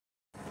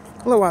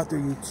Hello out there,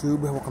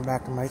 YouTube. Welcome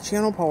back to my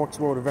channel, Paul's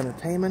World of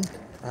Entertainment.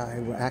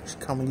 We're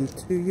actually coming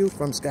to you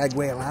from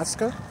Skagway,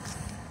 Alaska.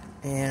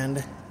 And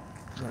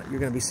what you're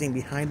going to be seeing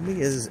behind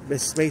me is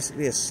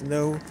basically a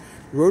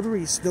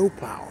rotary snow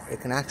plow.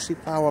 It can actually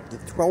plow up to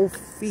 12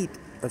 feet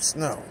of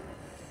snow.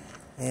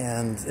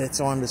 And it's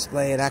on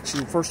display. It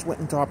actually first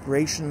went into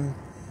operation,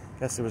 I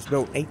guess it was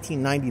built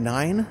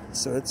 1899,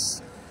 so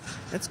it's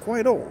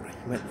quite old.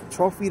 But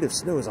 12 feet of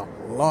snow is a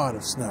lot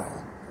of snow.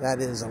 That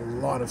is a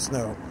lot of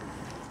snow.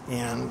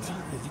 And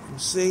as you can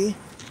see,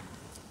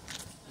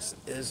 this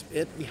is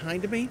it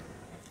behind me.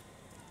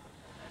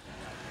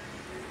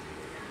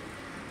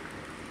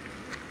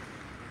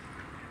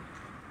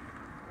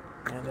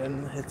 And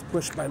then it's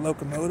pushed by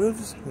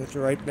locomotives, which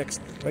are right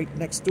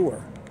next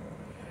door.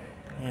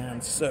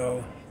 And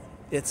so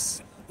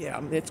it's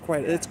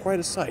quite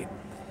a sight.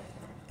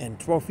 And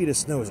 12 feet of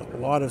snow is a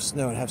lot of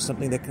snow. And have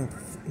something that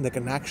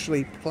can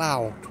actually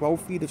plow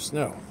 12 feet of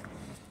snow.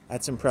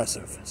 That's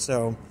impressive.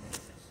 So,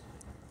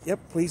 yep,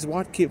 please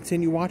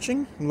continue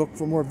watching and look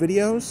for more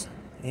videos.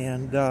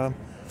 And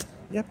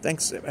yep,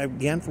 thanks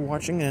again for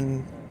watching,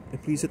 and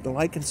please hit the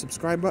like and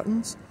subscribe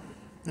buttons.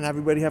 And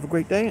everybody have a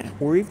great day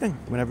or evening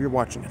whenever you're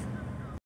watching it.